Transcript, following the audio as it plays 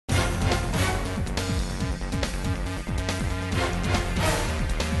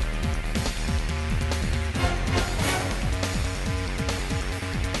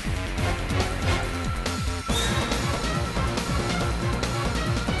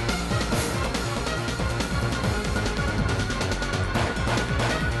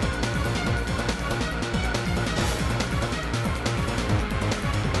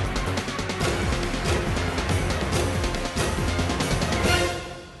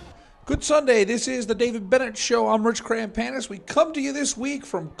Good Sunday. This is the David Bennett Show. I'm Rich Krampanis. We come to you this week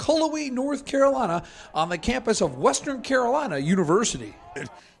from Cullowhee, North Carolina, on the campus of Western Carolina University.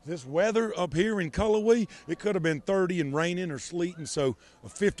 This weather up here in Cullowhee, it could have been 30 and raining or sleeting, so a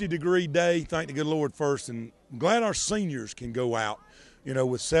 50-degree day, thank the good Lord first, and I'm glad our seniors can go out,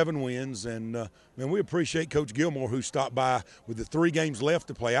 with 7 wins, and we appreciate Coach Gilmore, who stopped by with the 3 games left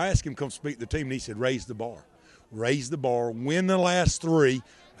to play. I asked him to come speak to the team, and he said, raise the bar, win the last 3,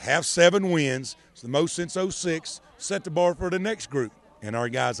 have 7 wins. It's the most since '06. Set the bar for the next group. And our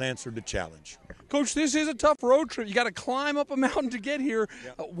guys answered the challenge. Coach, this is a tough road trip. You got to climb up a mountain to get here.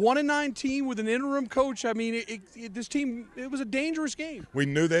 Yep. 1-9 team with an interim coach. I mean, this team, it was a dangerous game. We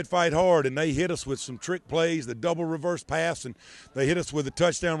knew they'd fight hard, and they hit us with some trick plays, the double reverse pass, and they hit us with a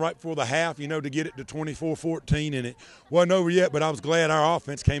touchdown right before the half, to get it to 24-14, and it wasn't over yet, but I was glad our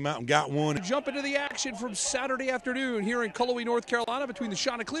offense came out and got one. Jump into the action from Saturday afternoon here in Cullowhee, North Carolina, between the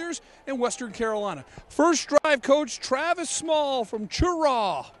Chanticleers and Western Carolina. First drive, Coach, Travis Small from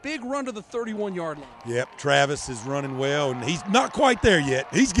Churraw. Big run to the 31-yard line. Yep, Travis is running well, and he's not quite there yet.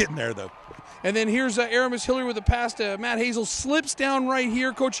 He's getting there, though. And then here's Aramis Hillary with a pass to Matt Hazel. Slips down right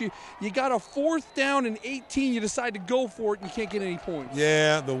here. Coach, you got a 4th down and 18. You decide to go for it, and you can't get any points.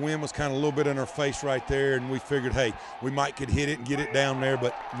 Yeah, the wind was kind of a little bit in our face right there, and we figured, hey, we could hit it and get it down there,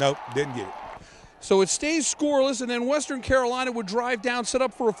 but nope, didn't get it. So it stays scoreless, and then Western Carolina would drive down, set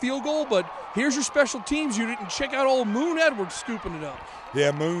up for a field goal, but here's your special teams unit, and check out old Moon Edwards scooping it up.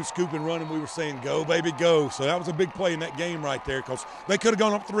 Yeah, Moon scooping, running. We were saying, go, baby, go. So that was a big play in that game right there because they could have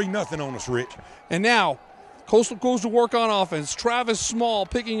gone up 3-0 on us, Rich. And now Coastal goes to work on offense. Travis Small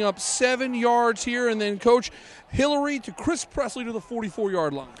picking up 7 yards here, and then Coach Hillary to Chris Presley to the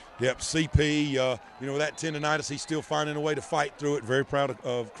 44-yard line. Yep, CP, with that tendonitis, he's still finding a way to fight through it. Very proud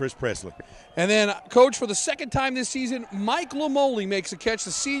of Chris Presley. And then, Coach, for the second time this season, Mike Lamoli makes a catch,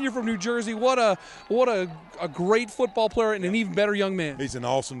 the senior from New Jersey. What a great football player and an even better young man. He's an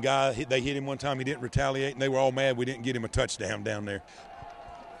awesome guy. They hit him one time. He didn't retaliate, and they were all mad we didn't get him a touchdown down there.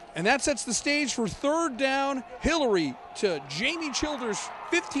 And that sets the stage for 3rd down. Hillary to Jamie Childers,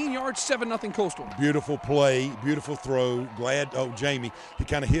 15 yards, 7-0 Coastal. Beautiful play, beautiful throw. Jamie, he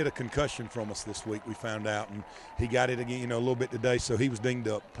kind of hit a concussion from us this week, we found out, and he got it again, a little bit today, so he was dinged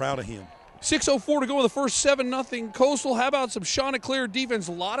up. Proud of him. 6:04 to go in the first, 7-0 Coastal. How about some Chanticleer defense?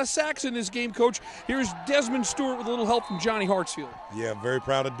 A lot of sacks in this game, Coach. Here's Desmond Stewart with a little help from Johnny Hartsfield. Yeah, very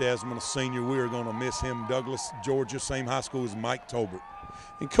proud of Desmond, a senior. We are going to miss him. Douglas, Georgia, same high school as Mike Tolbert.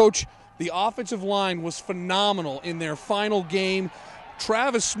 And, Coach, the offensive line was phenomenal in their final game.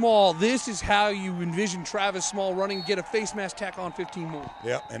 Travis Small, this is how you envision Travis Small running, get a face mask, tack on 15 more.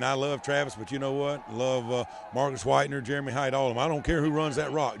 Yeah, and I love Travis, but you know what? Love Marcus Whitener, Jeremy Hyde, all of them. I don't care who runs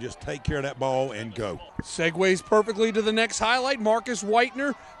that rock. Just take care of that ball and go. Segues perfectly to the next highlight. Marcus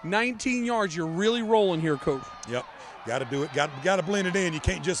Whitener, 19 yards. You're really rolling here, Coach. Yep. Got to do it. Got to blend it in. You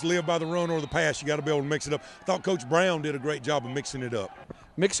can't just live by the run or the pass. You got to be able to mix it up. I thought Coach Brown did a great job of mixing it up.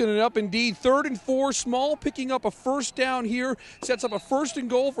 Mixing it up indeed. 3rd and 4, Small picking up a 1st down here. Sets up a 1st and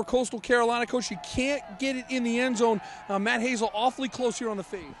goal for Coastal Carolina. Coach, you can't get it in the end zone. Matt Hazel awfully close here on the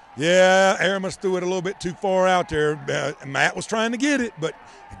fade. Yeah, Aramis threw it a little bit too far out there. Matt was trying to get it, but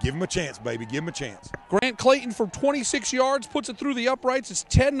give him a chance, baby. Give him a chance. Grant Clayton for 26 yards puts it through the uprights. It's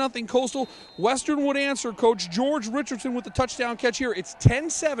 10-0 Coastal. Western would answer, Coach. George Richardson with the touchdown catch here. It's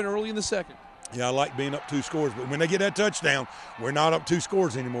 10-7 early in the second. Yeah, I like being up 2 scores, but when they get that touchdown, we're not up 2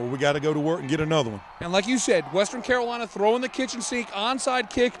 scores anymore. We got to go to work and get another one. And like you said, Western Carolina throwing the kitchen sink, onside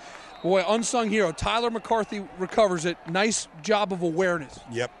kick. Boy, unsung hero. Tyler McCarthy recovers it. Nice job of awareness.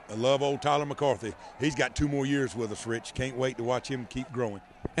 Yep, I love old Tyler McCarthy. He's got 2 more years with us, Rich. Can't wait to watch him keep growing.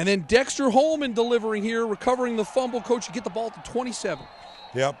 And then Dexter Holman delivering here, recovering the fumble. Coach, you get the ball to 27.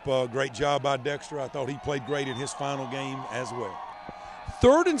 Yep, great job by Dexter. I thought he played great in his final game as well.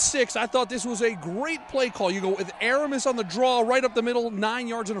 3rd and 6, I thought this was a great play call. You go with Aramis on the draw, right up the middle, 9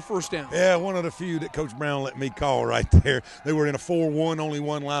 yards and a 1st down. Yeah, one of the few that Coach Brown let me call right there. They were in a 4-1, only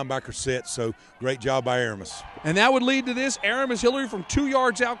one linebacker set, so great job by Aramis. And that would lead to this. Aramis Hillary from 2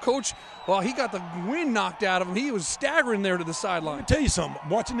 yards out, Coach. Well, he got the wind knocked out of him. He was staggering there to the sideline. Let me tell you something.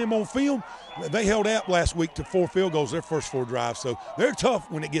 Watching them on film, they held out last week to 4 field goals, their first 4 drives, so they're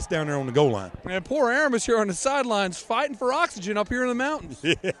tough when it gets down there on the goal line. And poor Aramis here on the sidelines fighting for oxygen up here in the mountains.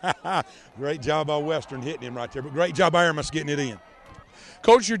 Yeah, great job by Western hitting him right there, but great job by Aramis getting it in.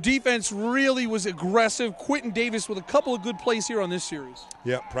 Coach, your defense really was aggressive. Quentin Davis with a couple of good plays here on this series.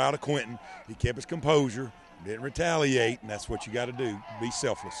 Yeah, proud of Quentin. He kept his composure, didn't retaliate, and that's what you got to do, be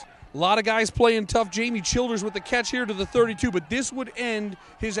selfless. A lot of guys playing tough. Jamie Childers with the catch here to the 32, but this would end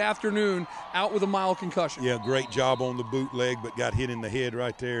his afternoon out with a mild concussion. Yeah, great job on the bootleg, but got hit in the head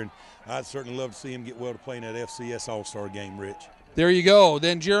right there. And I'd certainly love to see him get well to play in that FCS All-Star game, Rich. There you go.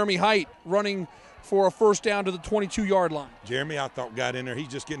 Then Jeremy Height running for a first down to the 22-yard line. Jeremy, I thought, got in there. He's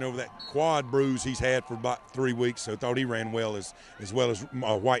just getting over that quad bruise he's had for about 3 weeks, so I thought he ran well as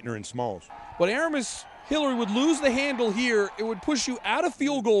Whitener and Smalls. But Aramis Hillary would lose the handle here. It would push you out of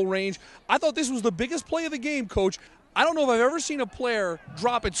field goal range. I thought this was the biggest play of the game, Coach. I don't know if I've ever seen a player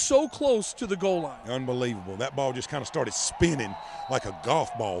drop it so close to the goal line. Unbelievable. That ball just kind of started spinning like a golf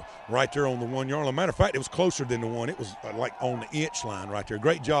ball right there on the 1 yard line. Matter of fact, it was closer than the one. It was like on the inch line right there.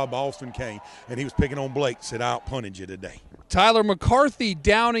 Great job, Austin Kane. And he was picking on Blake. Said, I out-punted you today. Tyler McCarthy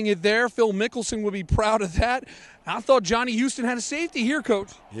downing it there. Phil Mickelson would be proud of that. I thought Johnny Houston had a safety here,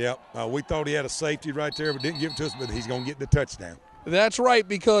 Coach. Yep. We thought he had a safety right there, but didn't give it to us, but he's going to get the touchdown. That's right,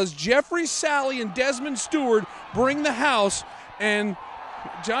 because Jeffrey Sally and Desmond Stewart bring the house, and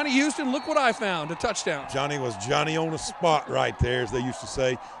Johnny Houston, look what I found, a touchdown. Johnny was Johnny on the spot right there, as they used to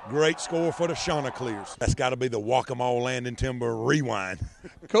say. Great score for the Chanticleers. That's got to be the Waccamaw Land and Timber rewind.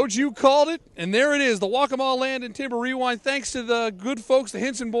 Coach, you called it, and there it is, the Waccamaw Land and Timber rewind. Thanks to the good folks, the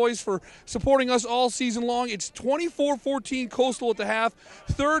Hinson boys, for supporting us all season long. It's 24-14 Coastal at the half.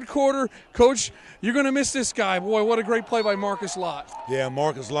 Third quarter, Coach, you're going to miss this guy. Boy, what a great play by Marcus Lott. Yeah,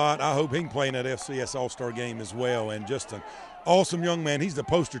 Marcus Lott, I hope he can play in that FCS All-Star game as well, and just an awesome young man. He's the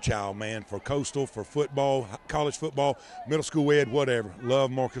poster child, man, for Coastal, for football, college football, middle school ed, whatever. Love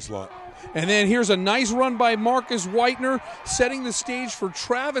Marcus Lott. And then here's a nice run by Marcus Whitener, setting the stage for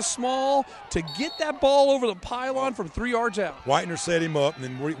Travis Small to get that ball over the pylon from 3 yards out. Whitener set him up, and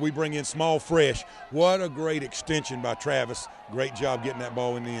then we bring in Small fresh. What a great extension by Travis. Great job getting that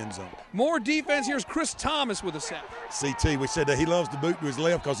ball in the end zone. More defense. Here's Chris Thomas with a sack. CT, we said that he loves to boot to his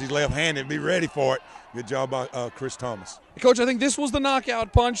left because he's left-handed. Be ready for it. Good job by Chris Thomas. Coach, I think this was the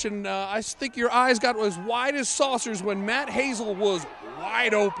knockout punch, and I think your eyes got as wide as saucers when Matt Hazel was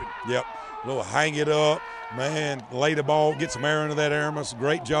wide open. Yep. A little hang it up. Man, lay the ball, get some air into that Aramis.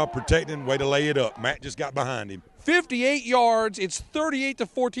 Great job protecting. Way to lay it up. Matt just got behind him. 58 yards. It's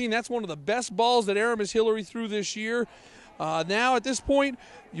 38-14. That's one of the best balls that Aramis Hillary threw this year. Now at this point,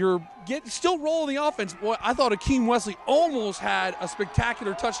 you're still rolling the offense. Boy, I thought Akeem Wesley almost had a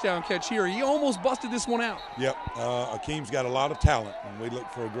spectacular touchdown catch here. He almost busted this one out. Yep. Akeem's got a lot of talent, and we look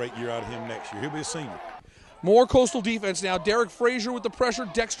for a great year out of him next year. He'll be a senior. More Coastal defense now. Derek Frazier with the pressure.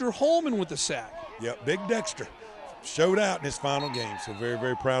 Dexter Holman with the sack. Yep, big Dexter. Showed out in his final game. So very,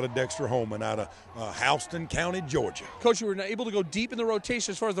 very proud of Dexter Holman out of Houston County, Georgia. Coach, you were able to go deep in the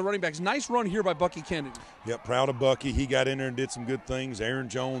rotation as far as the running backs. Nice run here by Bucky Kennedy. Yep, proud of Bucky. He got in there and did some good things. Aaron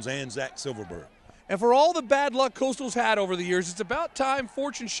Jones and Zach Silverberg. And for all the bad luck Coastal's had over the years, it's about time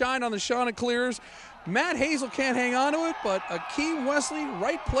fortune shined on the Chanticleers. Matt Hazel can't hang on to it, but Akeem Wesley,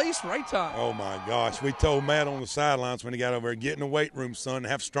 right place, right time. Oh, my gosh. We told Matt on the sidelines when he got over there, get in the weight room, son,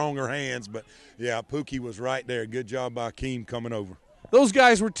 have stronger hands. But, yeah, Pookie was right there. Good job by Akeem coming over. Those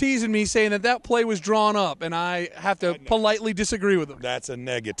guys were teasing me, saying that play was drawn up, and I have to politely disagree with them. That's a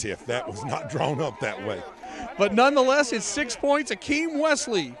negative. That was not drawn up that way. But nonetheless, it's 6 points. Akeem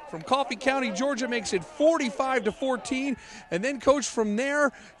Wesley from Coffee County, Georgia, makes it 45-14. And then, Coach, from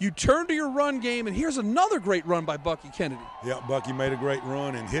there, you turn to your run game, and here's another great run by Bucky Kennedy. Yeah, Bucky made a great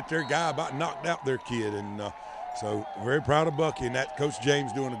run and hit their guy, about knocked out their kid. And so very proud of Bucky. And that Coach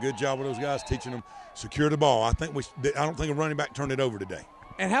James doing a good job with those guys, teaching them secure the ball. I don't think a running back turned it over today.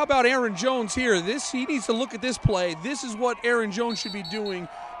 And how about Aaron Jones here? He needs to look at this play. This is what Aaron Jones should be doing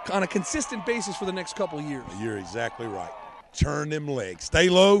on a consistent basis for the next couple of years. You're exactly right. Churn them legs. Stay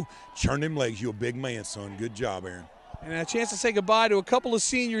low, churn them legs. You're a big man, son. Good job, Aaron. And a chance to say goodbye to a couple of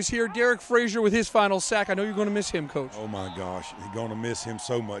seniors here. Derek Frazier with his final sack. I know you're going to miss him, Coach. Oh, my gosh. You're going to miss him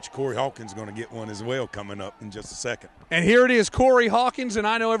so much. Corey Hawkins is going to get one as well coming up in just a second. And here it is, Corey Hawkins, and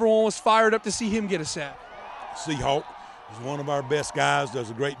I know everyone was fired up to see him get a sack. Seahawk is one of our best guys,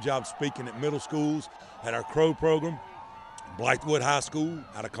 does a great job speaking at middle schools, at our Crow program. Blythewood High School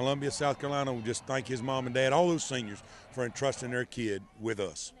out of Columbia, South Carolina. We just thank his mom and dad, all those seniors, for entrusting their kid with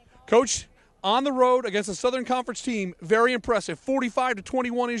us. Coach, on the road against a Southern Conference team, very impressive.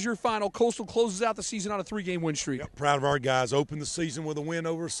 45-21 is your final. Coastal closes out the season on a 3-game win streak. Yep, proud of our guys. Open the season with a win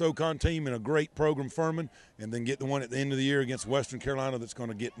over a SoCon team and a great program, Furman, and then get the one at the end of the year against Western Carolina that's going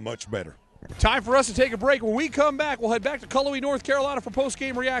to get much better. Time for us to take a break. When we come back, we'll head back to Cullowhee, North Carolina for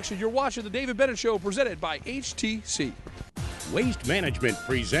post-game reaction. You're watching the David Bennett Show presented by HTC. Waste Management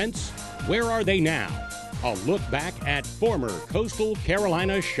presents Where Are They Now? A look back at former Coastal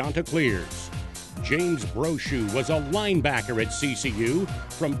Carolina Chanticleers. James Brochu was a linebacker at CCU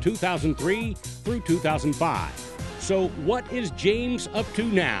from 2003 through 2005. So what is James up to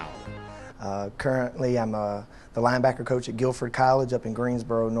now? Currently, I'm the linebacker coach at Guilford College up in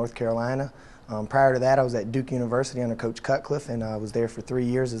Greensboro, North Carolina. Prior to that, I was at Duke University under Coach Cutcliffe, and I was there for 3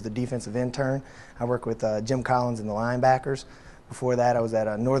 years as the defensive intern. I worked with Jim Collins and the linebackers. Before that, I was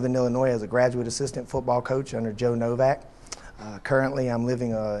at Northern Illinois as a graduate assistant football coach under Joe Novak. Currently, I'm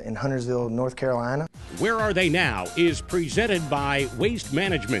living in Huntersville, North Carolina. Where Are They Now is presented by Waste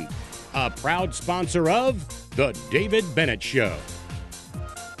Management, a proud sponsor of The David Bennett Show.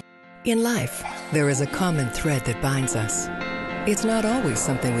 In life, there is a common thread that binds us. It's not always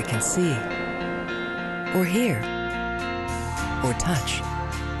something we can see, or hear, or touch.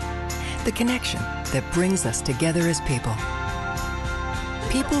 The connection that brings us together as people.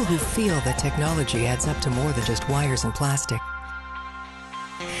 People who feel that technology adds up to more than just wires and plastic.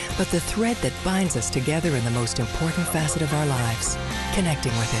 But the thread that binds us together in the most important facet of our lives,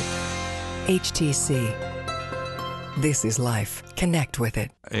 connecting with it. HTC. This is life. Connect with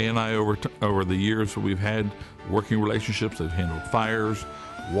it. A&I over the years we've had working relationships. They've handled fires,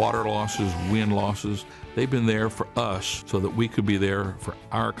 water losses, wind losses. They've been there for us so that we could be there for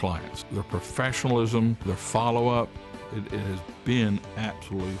our clients. Their professionalism, their follow-up, it has been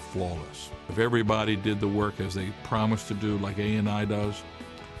absolutely flawless. If everybody did the work as they promised to do, like A&I does,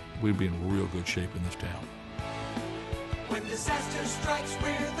 we'd be in real good shape in this town. When disaster strikes,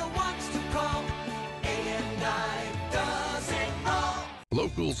 we're the ones to call. A&I does it all.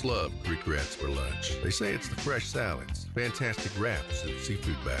 Locals love Greek Rats for lunch. They say it's the fresh salads, fantastic wraps, and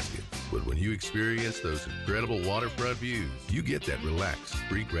seafood baskets. But when you experience those incredible waterfront views, you get that relaxed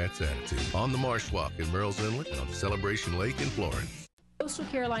Greek Rats attitude on the Marsh Walk in Merle's Inlet and on Celebration Lake in Florence. Coastal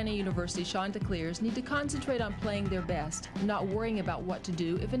Carolina University Chanticleers need to concentrate on playing their best, not worrying about what to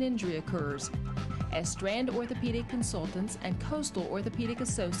do if an injury occurs. As Strand Orthopedic Consultants and Coastal Orthopedic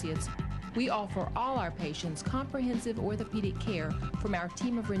Associates, we offer all our patients comprehensive orthopedic care from our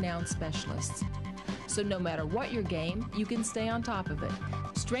team of renowned specialists. So no matter what your game, you can stay on top of it.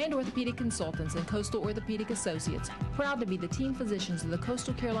 Strand Orthopedic Consultants and Coastal Orthopedic Associates, proud to be the team physicians of the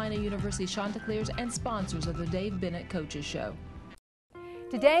Coastal Carolina University Chanticleers and sponsors of the Dave Bennett Coaches Show.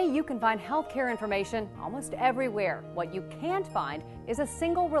 Today, you can find healthcare information almost everywhere. What you can't find is a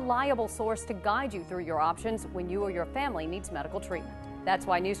single reliable source to guide you through your options when you or your family needs medical treatment. That's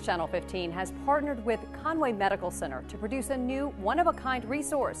why News Channel 15 has partnered with Conway Medical Center to produce a new one-of-a-kind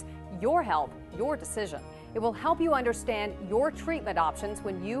resource, Your Health, Your Decision. It will help you understand your treatment options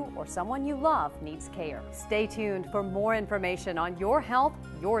when you or someone you love needs care. Stay tuned for more information on Your Health,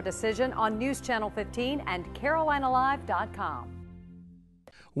 Your Decision on News Channel 15 and CarolinaLive.com.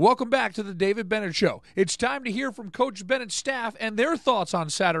 Welcome back to the David Bennett Show. It's time to hear from Coach Bennett's staff and their thoughts on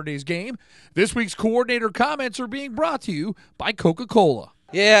Saturday's game. This week's coordinator comments are being brought to you by Coca-Cola.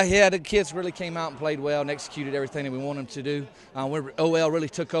 Yeah, the kids really came out and played well and executed everything that we wanted them to do. OL really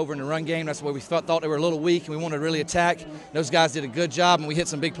took over in the run game. That's where we thought they were a little weak and we wanted to really attack. Those guys did a good job, and we hit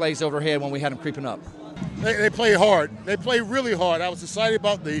some big plays overhead when we had them creeping up. They played hard. They played really hard. I was excited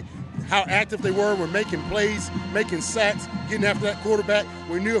about how active they were. We're making plays, making sacks, getting after that quarterback.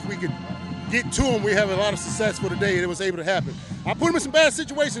 We knew if we could get to them, we have a lot of success for the day, and it was able to happen. I put them in some bad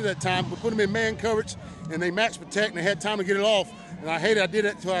situations at that time. We put them in man coverage, and they match protect, and they had time to get it off. And I did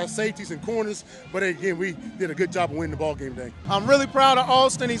it to our safeties and corners, but again, we did a good job of winning the ball game today. I'm really proud of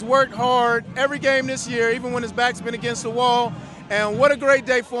Alston. He's worked hard every game this year, even when his back's been against the wall. And what a great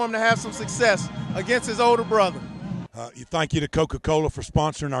day for him to have some success against his older brother. Thank you to Coca-Cola for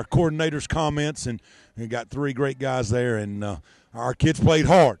sponsoring our coordinator's comments, and we got 3 great guys there, and our kids played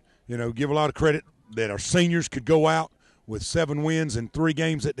hard. Give a lot of credit that our seniors could go out with 7 wins and 3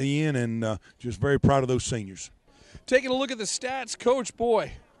 games at the end, and just very proud of those seniors. Taking a look at the stats, Coach,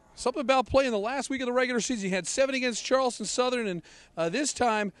 boy, something about playing the last week of the regular season. You had 7 against Charleston Southern, and this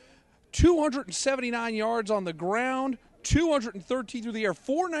time 279 yards on the ground, 213 through the air,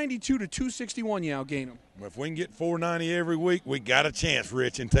 492 to 261 you outgain them. Well, if we can get 490 every week, we got a chance,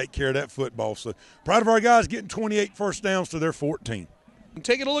 Rich, and take care of that football. So proud of our guys getting 28 first downs to their 14. And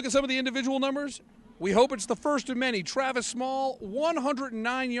taking a look at some of the individual numbers, we hope it's the first of many. Travis Small,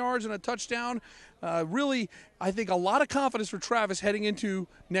 109 yards and a touchdown. Really, I think a lot of confidence for Travis heading into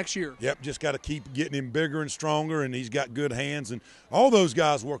next year. Yep, just got to keep getting him bigger and stronger, and he's got good hands. And all those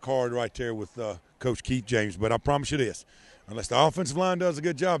guys work hard right there with Coach Keith James. But I promise you this, unless the offensive line does a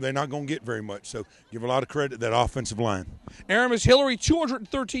good job, they're not going to get very much. So give a lot of credit to that offensive line. Aramis Hillary,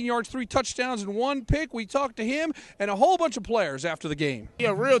 213 yards, 3 touchdowns, and 1 pick. We talked to him and a whole bunch of players after the game.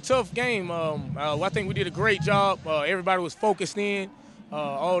 Yeah, real tough game. I think we did a great job. Everybody was focused in.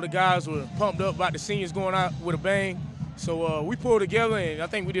 All the guys were pumped up about the seniors going out with a bang. So we pulled together, and I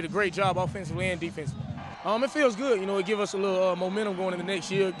think we did a great job offensively and defensively. It feels good. It gives us a little momentum going into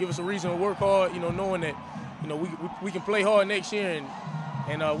next year, give us a reason to work hard, knowing that, we can play hard next year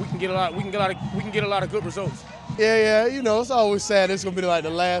and we can get a lot of good results. Yeah, it's always sad it's going to be like the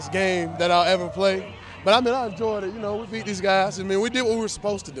last game that I'll ever play. But, I enjoyed it. We beat these guys. We did what we were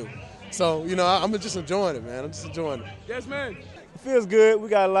supposed to do. So, I'm just enjoying it, man. I'm just enjoying it. Yes, man. It feels good. We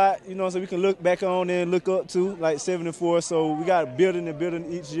got a lot, so we can look back on and look up to, like 7-4. So we got building and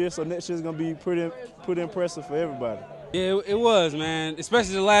building each year. So next year's going to be pretty impressive for everybody. Yeah, it was, man.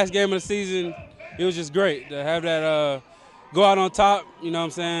 Especially the last game of the season. It was just great to have that go out on top,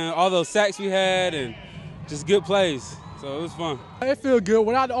 all those sacks we had and just good plays. So it was fun. It feels good.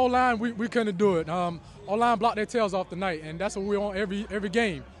 Without the O-line, we couldn't do it. O-line blocked their tails off tonight, and that's what we want every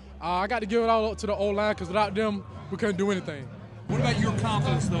game. I got to give it all up to the O-line because without them, we couldn't do anything. What about your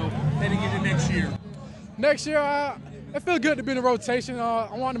confidence, though, heading into next year? Next year, it feels good to be in the rotation.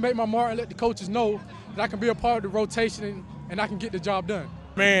 I want to make my mark and let the coaches know that I can be a part of the rotation and I can get the job done.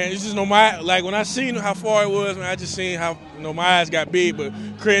 Man, it's just when I seen how far it was, man, I just seen how my eyes got big. But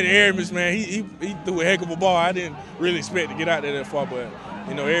credit Aramis, man, he threw a heck of a ball. I didn't really expect to get out there that far, but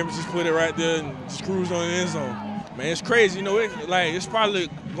Aramis just put it right there and just cruised on the end zone. Man, it's crazy. It's probably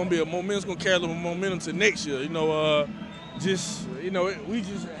gonna be it's gonna carry a little momentum to next year. We just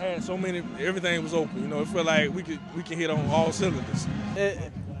had so many. Everything was open. It felt like we can hit on all cylinders.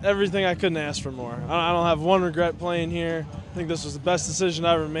 Everything I couldn't ask for more. I don't have one regret playing here. I think this was the best decision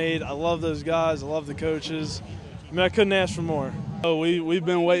I ever made. I love those guys. I love the coaches. I couldn't ask for more. We've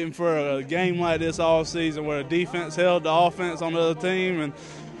been waiting for a game like this all season where the defense held the offense on the other team, and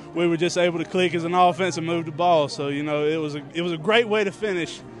we were just able to click as an offense and move the ball. So it was a great way to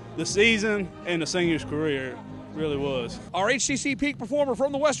finish the season and the seniors' career. It really was. Our HCC peak performer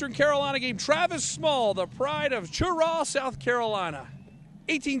from the Western Carolina game, Travis Small, the pride of Churraw, South Carolina.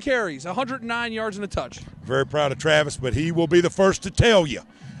 18 carries, 109 yards and a touch. Very proud of Travis, but he will be the first to tell you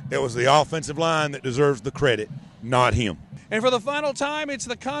it was the offensive line that deserves the credit, not him. And for the final time, it's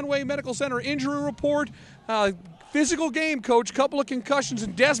the Conway Medical Center injury report. Physical game, Coach. Couple of concussions,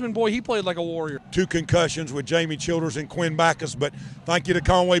 and Desmond, boy, he played like a warrior. 2 concussions with Jamie Childers and Quinn Backus, but thank you to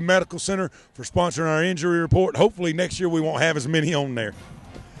Conway Medical Center for sponsoring our injury report. Hopefully next year we won't have as many on there.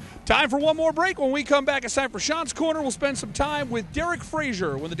 Time for one more break. When we come back, it's time for Sean's Corner. We'll spend some time with Derek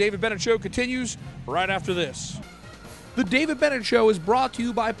Frazier when the David Bennett Show continues right after this. The David Bennett Show is brought to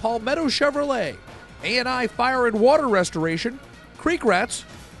you by Palmetto Chevrolet, A&I Fire and Water Restoration, Creek Rats,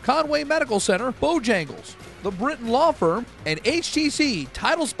 Conway Medical Center, Bojangles, the Britton Law Firm, and HTC,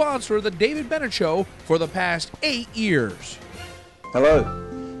 title sponsor of the David Bennett Show for the past 8 years. Hello,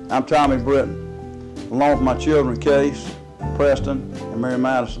 I'm Tommy Britton. Along with my children, Case, Preston, and Mary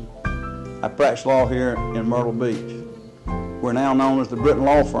Madison, I practice law here in Myrtle Beach. We're now known as the Britton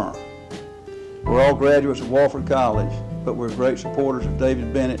Law Firm. We're all graduates of Wofford College, but we're great supporters of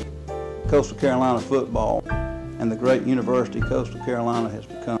David Bennett, Coastal Carolina football, and the great university Coastal Carolina has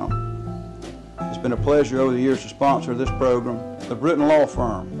become. It's been a pleasure over the years to sponsor this program, the Britton Law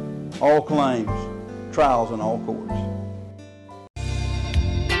Firm, all claims, trials in all courts.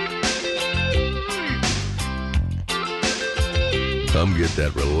 Come get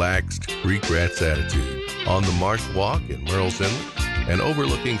that relaxed Creek Rats attitude on the Marsh Walk in Merle's Inlet and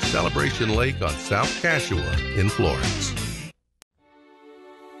overlooking Celebration Lake on South Cashua in Florence.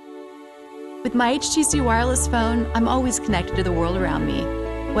 With my HTC wireless phone, I'm always connected to the world around me.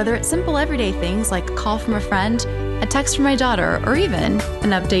 Whether it's simple everyday things like a call from a friend, a text from my daughter, or even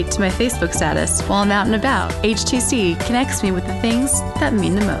an update to my Facebook status while I'm out and about, HTC connects me with the things that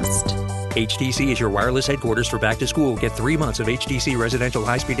mean the most. HTC is your wireless headquarters for back to school. Get 3 months of HTC residential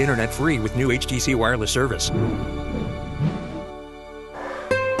high-speed internet free with new HTC wireless service.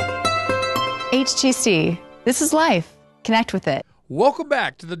 HTC. This is life. Connect with it. Welcome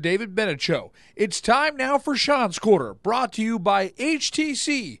back to the David Bennett Show. It's time now for Sean's Corner, brought to you by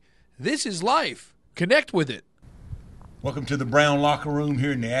HTC. This is life. Connect with it. Welcome to the Brown Locker Room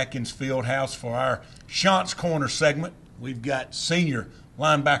here in the Atkins Field House for our Sean's Corner segment. We've got senior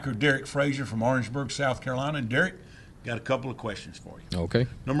linebacker Derek Frazier from Orangeburg, South Carolina. And Derek, got a couple of questions for you. Okay.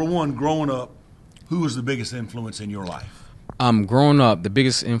 Number one, growing up, who was the biggest influence in your life? Growing up, the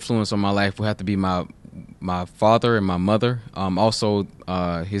biggest influence on my life would have to be my father and my mother. Also,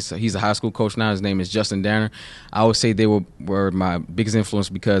 he's a high school coach now. His name is Justin Danner. I would say they were my biggest influence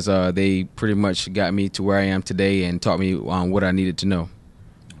because they pretty much got me to where I am today and taught me what I needed to know.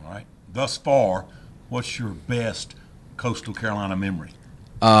 All right. Thus far, what's your best Coastal Carolina memory?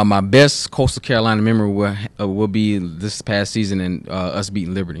 My best Coastal Carolina memory will be this past season and us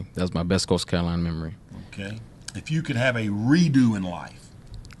beating Liberty. That was my best Coastal Carolina memory. Okay. If you could have a redo in life,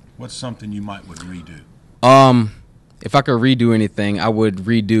 what's something you would redo? If I could redo anything, I would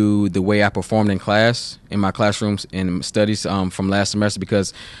redo the way I performed in class, in my classrooms, in studies from last semester,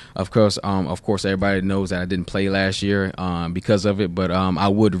 because, of course, everybody knows that I didn't play last year because of it. But I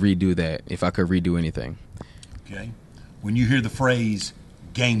would redo that if I could redo anything. Okay. When you hear the phrase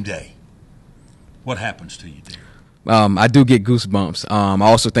game day, what happens to you, Derek? I do get goosebumps. I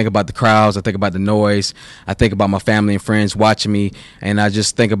also think about the crowds. I think about the noise. I think about my family and friends watching me, and I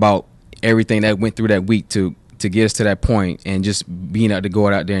just think about everything that went through that week to get us to that point, and just being able to go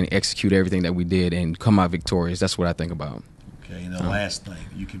out there and execute everything that we did and come out victorious. That's what I think about. Okay, and the last thing,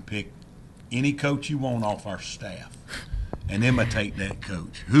 you can pick any coach you want off our staff and imitate that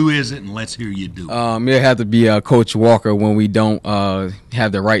coach. Who is it, and let's hear you do it. It'll have to be Coach Walker when we don't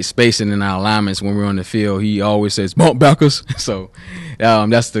have the right spacing in our alignments when we're on the field. He always says bump backers. So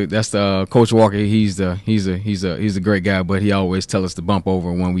that's the Coach Walker. He's a great guy, but he always tells us to bump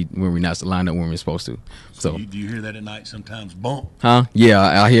over when we're not lined up when we're supposed to. So do you hear that at night sometimes? Bump. Huh?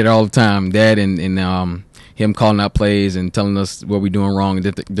 Yeah, I hear it all the time. That and him calling out plays and telling us what we're doing wrong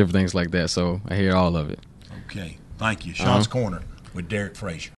and different things like that. So I hear all of it. Okay. Thank you. Sean's Corner with Derek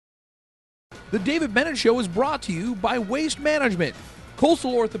Frazier. The David Bennett Show is brought to you by Waste Management,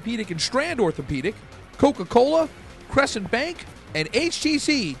 Coastal Orthopedic and Strand Orthopedic, Coca-Cola, Crescent Bank, and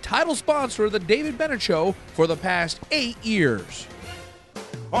HTC, title sponsor of the David Bennett Show for the past 8 years.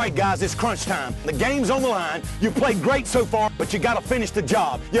 All right, guys, it's crunch time. The game's on the line. You played great so far, but you got to finish the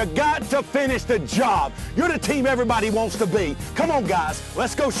job. You got to finish the job. You're the team everybody wants to be. Come on, guys.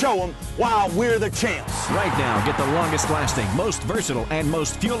 Let's go show them why we're the champs. Right now, get the longest-lasting, most versatile, and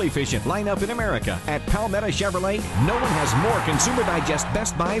most fuel-efficient lineup in America at Palmetto Chevrolet. No one has more Consumer Digest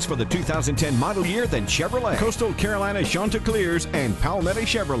Best Buys for the 2010 model year than Chevrolet. Coastal Carolina Chanticleers and Palmetto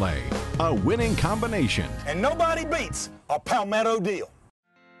Chevrolet. A winning combination. And nobody beats a Palmetto deal.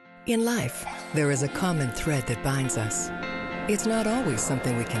 In life, there is a common thread that binds us. It's not always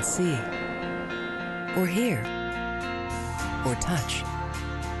something we can see, or hear, or touch.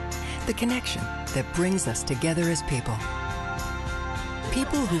 The connection that brings us together as people.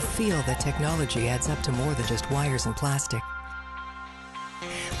 People who feel that technology adds up to more than just wires and plastic.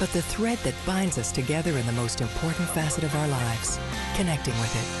 But the thread that binds us together in the most important facet of our lives, connecting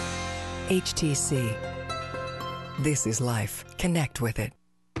with it. HTC. This is life. Connect with it.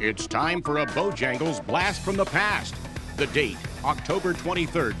 It's time for a Bojangles Blast from the Past. The date, October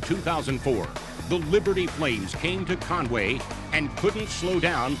 23rd, 2004. The Liberty Flames came to Conway and couldn't slow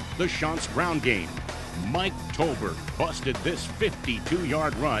down the Chants ground game. Mike Tolbert busted this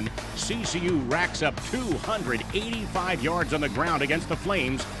 52-yard run. CCU racks up 285 yards on the ground against the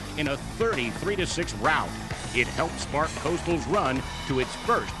Flames in a 33-6 rout. It helped spark Coastal's run to its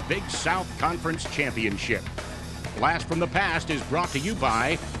first Big South Conference championship. Blast from the Past is brought to you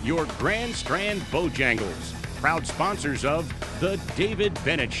by your Grand Strand Bojangles, proud sponsors of The David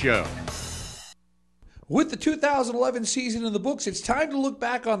Bennett Show. With the 2011 season in the books, it's time to look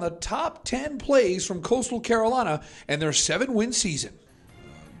back on the top 10 plays from Coastal Carolina and their 7-win season.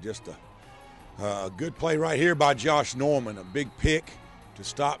 Just a good play right here by Josh Norman, a big pick to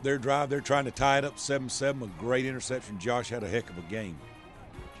stop their drive. They're trying to tie it up 7-7, a great interception. Josh had a heck of a game.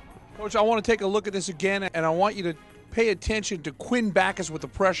 Coach, I want to take a look at this again, and I want you to pay attention to Quinn Backus with the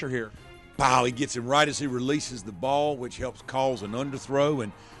pressure here. Pow, he gets him right as he releases the ball, which helps cause an underthrow,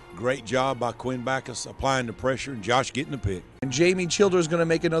 and great job by Quinn Backus applying the pressure, and Josh getting the pick. And Jamie Childers is going to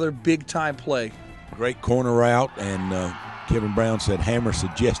make another big-time play. Great corner route, and Kevin Brown said Hammer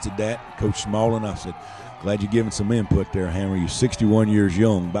suggested that. Coach Smallin, I said, glad you're giving some input there, Hammer. You're 61 years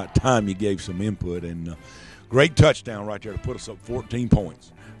young. About time you gave some input, and great touchdown right there to put us up 14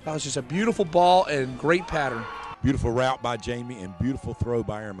 points. That was just a beautiful ball and great pattern. Beautiful route by Jamie and beautiful throw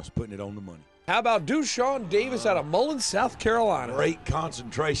by Aramis, putting it on the money. How about Deshaun Davis out of Mullins, South Carolina? Great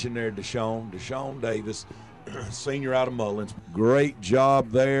concentration there, Deshaun Davis, senior out of Mullins. Great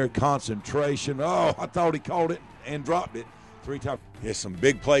job there, concentration. Oh, I thought he caught it and dropped it 3 times. Yeah, some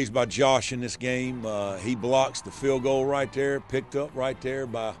big plays by Josh in this game. He blocks the field goal right there, picked up right there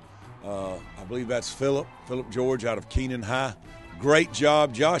by, I believe that's Philip George out of Keenan High. Great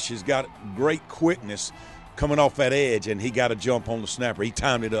job. Josh has got great quickness coming off that edge, and he got a jump on the snapper. He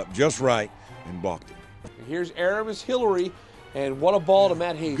timed it up just right and blocked it. And here's Aramis Hillary, and what a ball to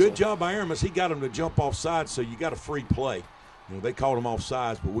Matt Hazel. Good job by Aramis. He got him to jump off sides, so you got a free play. You know, they called him off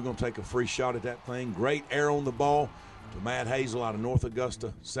sides, but we're going to take a free shot at that thing. Great air on the ball to Matt Hazel out of North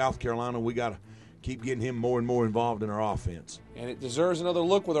Augusta, South Carolina. We got to keep getting him more and more involved in our offense. And it deserves another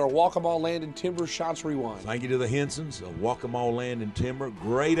look with our Walk-em-all Land and Timber Shots Rewind. Thank you to the Hensons, Walk-em-all Land and Timber.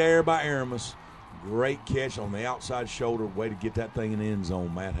 Great air by Aramis. Great catch on the outside shoulder. Way to get that thing in the end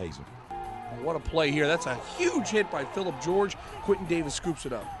zone, Matt Hazel. What a play here. That's a huge hit by Phillip George. Quentin Davis scoops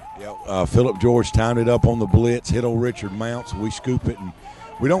it up. Yep. Phillip George timed it up on the blitz, hit old Richard Mounts. We scoop it, and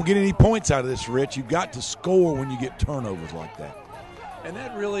we don't get any points out of this, Rich. You've got to score when you get turnovers like that. And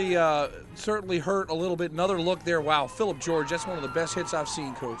that really certainly hurt a little bit. Another look there. Wow, Phillip George, that's one of the best hits I've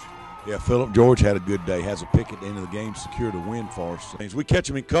seen, Coach. Yeah, Phillip George had a good day. Has a pick at the end of the game, secured a win for us. As we catch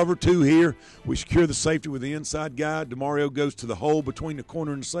him in cover 2 here, we secure the safety with the inside guy. DeMario goes to the hole between the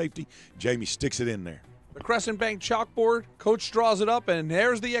corner and the safety. Jamie sticks it in there. The Crescent Bank chalkboard, Coach draws it up, and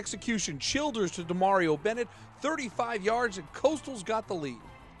there's the execution. Childers to DeMario Bennett, 35 yards, and Coastal's got the lead.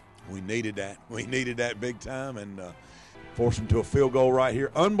 We needed that. We needed that big time, and force him to a field goal right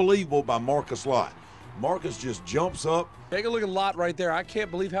here. Unbelievable by Marcus Lott. Marcus just jumps up. Take a look at Lott right there. I can't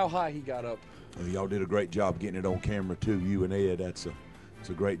believe how high he got up. Y'all did a great job getting it on camera, too, you and Ed. It's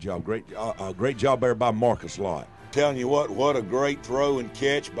a great job. Great job there by Marcus Lott. Telling you what a great throw and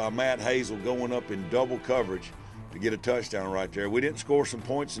catch by Matt Hazel going up in double coverage to get a touchdown right there. We didn't score some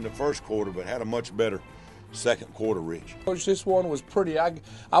points in the first quarter, but had a much better second quarter, Rich. Coach, this one was pretty. I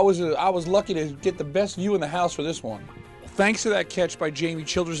was lucky to get the best view in the house for this one. Thanks to that catch by Jamie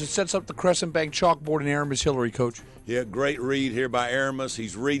Childers, it sets up the Crescent Bank chalkboard in Aramis Hillary, Coach. Yeah, great read here by Aramis.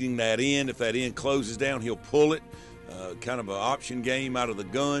 He's reading that end. If that end closes down, he'll pull it. Kind of an option game out of the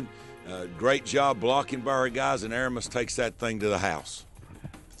gun. Great job blocking by our guys, and Aramis takes that thing to the house.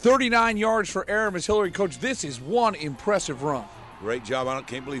 39 yards for Aramis Hillary, Coach. This is one impressive run. Great job. I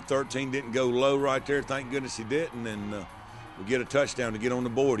can't believe 13 didn't go low right there. Thank goodness he didn't, and we get a touchdown to get on the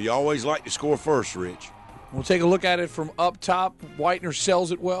board. You always like to score first, Rich. We'll take a look at it from up top. Whitener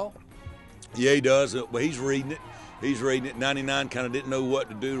sells it well. Yeah, he does, but he's reading it. He's reading it. 99 kind of didn't know what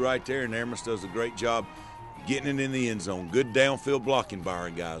to do right there, and Aramis does a great job getting it in the end zone. Good downfield blocking by our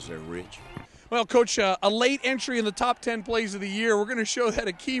guys there, Rich. Well, Coach, a late entry in the top 10 plays of the year. We're going to show that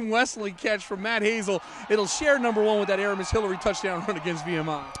Akeem Wesley catch from Matt Hazel. It'll share number 1 with that Aramis Hillary touchdown run against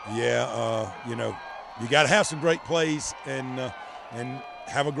VMI. Yeah, you got to have some great plays and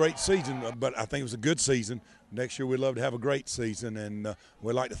have a great season, but I think it was a good season. Next year we'd love to have a great season, and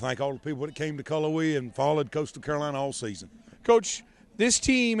we'd like to thank all the people that came to Cullowhee and followed Coastal Carolina all season. Coach, this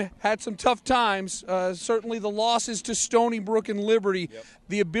team had some tough times, certainly the losses to Stony Brook and Liberty,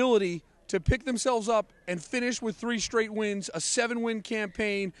 the ability to pick themselves up and finish with 3 straight wins, a 7-win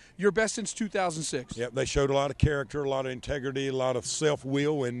campaign, your best since 2006. Yep, they showed a lot of character, a lot of integrity, a lot of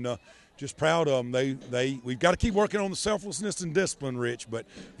self-will, and just proud of them. We've got to keep working on the selflessness and discipline, Rich, but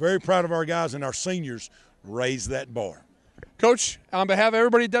very proud of our guys, and our seniors raised that bar. Coach, on behalf of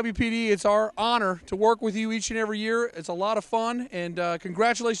everybody at WPD, it's our honor to work with you each and every year. It's a lot of fun, and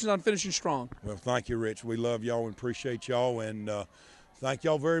congratulations on finishing strong. Well, thank you, Rich. We love y'all and appreciate y'all, and thank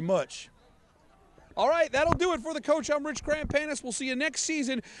y'all very much. All right, that'll do it for the Coach. I'm Rich Krampanis. We'll see you next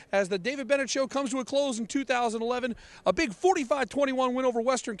season as the David Bennett Show comes to a close in 2011. A big 45-21 win over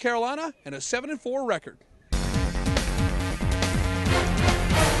Western Carolina and a 7-4 record.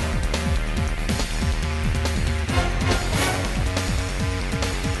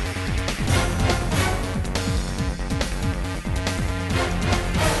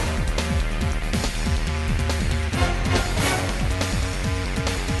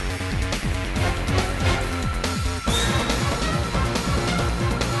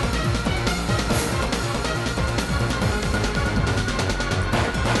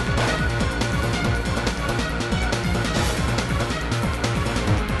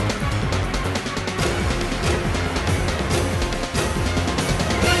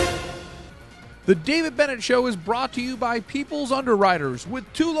 The David Bennett Show is brought to you by People's Underwriters with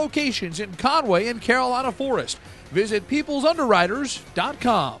 2 locations in Conway and Carolina Forest. Visit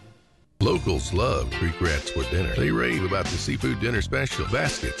peoplesunderwriters.com. Locals love Creek Rats for dinner. They rave about the seafood dinner special,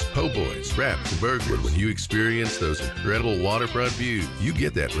 baskets, po' boys, wraps, and burgers. But when you experience those incredible waterfront views, you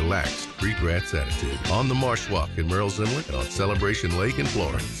get that relaxed Creek Rats attitude on the Marsh Walk in Merle's Inlet and on Celebration Lake in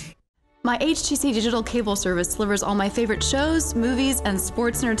Florence. My HTC digital cable service delivers all my favorite shows, movies, and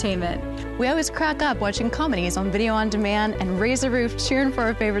sports entertainment. We always crack up watching comedies on video on demand and raise the roof cheering for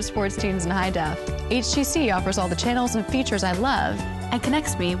our favorite sports teams in high def. HTC offers all the channels and features I love and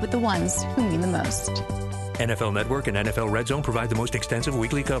connects me with the ones who mean the most. NFL Network and NFL Red Zone provide the most extensive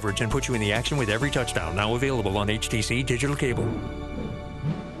weekly coverage and put you in the action with every touchdown. Now available on HTC digital cable.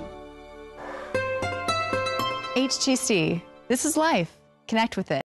 HTC. This is life. Connect with it.